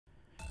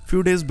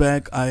Few days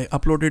back I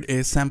uploaded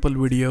a sample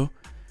video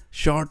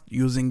shot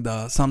using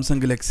the Samsung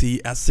Galaxy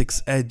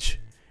S6 Edge.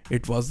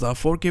 It was the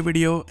 4K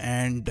video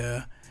and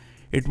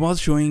it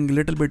was showing a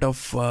little bit of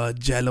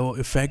Jello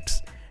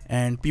effects,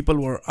 and people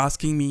were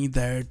asking me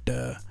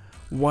that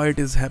why it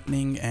is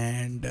happening,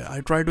 and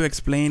I tried to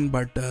explain,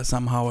 but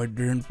somehow it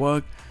didn't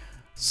work.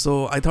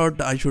 So I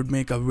thought I should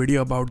make a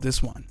video about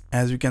this one.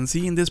 As you can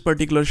see in this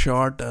particular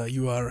shot,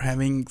 you are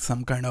having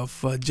some kind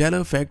of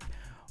Jello effect,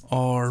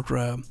 or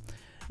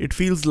it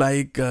feels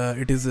like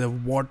it is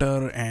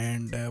water,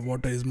 and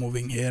water is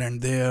moving here and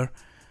there.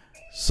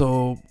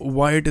 So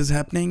why it is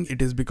happening?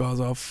 It is because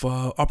of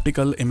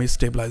optical image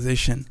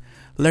stabilization.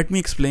 Let me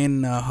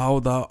explain how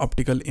the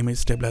optical image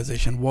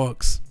stabilization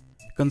works.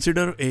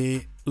 Consider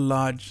a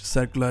large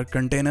circular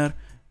container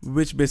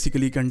which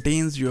basically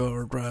contains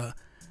your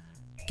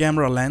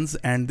camera lens,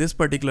 and this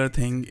particular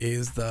thing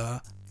is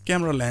the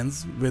camera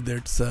lens with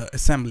its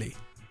assembly,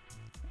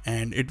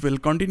 and it will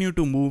continue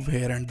to move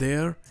here and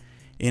there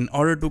in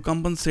order to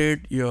compensate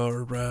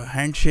your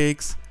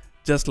handshakes,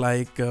 just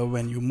like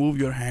when you move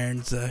your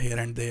hands here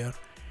and there.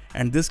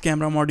 And this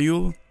camera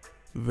module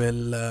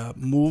will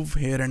move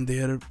here and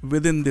there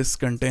within this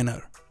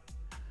container,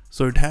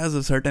 so it has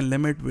a certain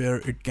limit where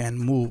it can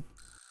move.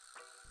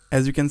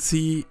 As you can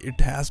see, it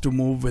has to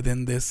move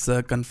within this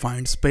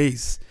confined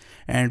space,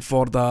 and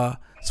for the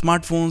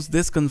smartphones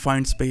this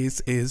confined space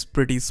is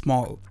pretty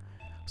small.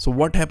 So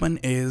what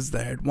happened is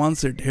that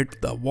once it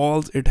hit the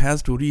walls, it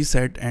has to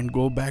reset and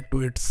go back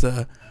to its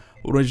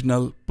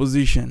original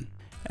position,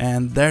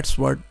 and that's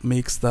what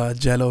makes the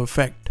Jello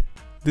effect.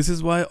 This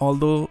is why,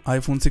 although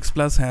iPhone 6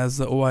 Plus has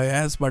the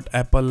OIS, but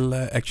Apple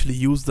actually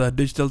used the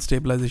digital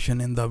stabilization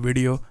in the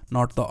video,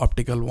 not the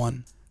optical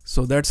one.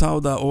 So that's how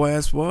the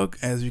OIS work,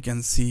 as you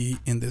can see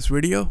in this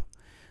video.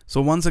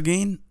 So once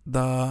again,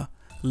 the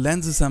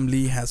lens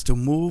assembly has to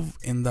move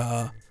in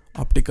the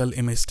optical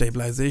image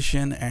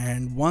stabilization,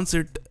 and once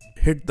it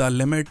hit the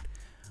limit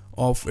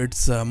of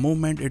its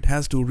movement, it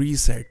has to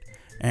reset,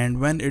 and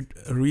when it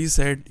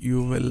reset,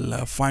 you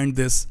will find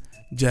this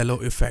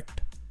Jello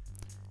effect.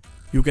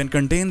 You can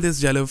contain this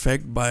Jello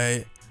effect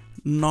by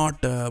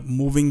not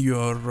moving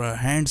your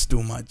hands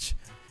too much.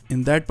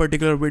 In that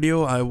particular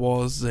video, I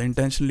was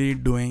intentionally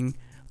doing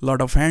a lot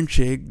of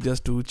handshake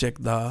just to check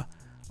the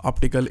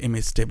optical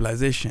image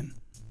stabilization.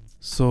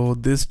 So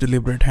this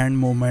deliberate hand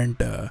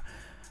movement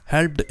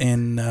helped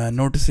in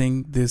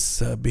noticing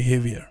this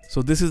behavior.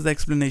 So this is the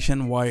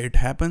explanation why it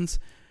happens.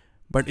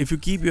 But if you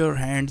keep your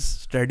hands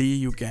steady,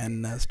 you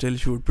can still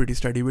shoot pretty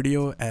steady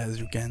video, as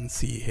you can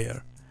see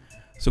here.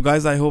 So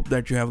guys, I hope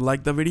that you have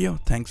liked the video.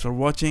 Thanks for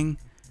watching.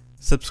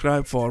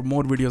 Subscribe for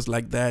more videos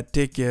like that.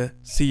 Take care.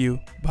 See you.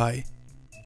 Bye.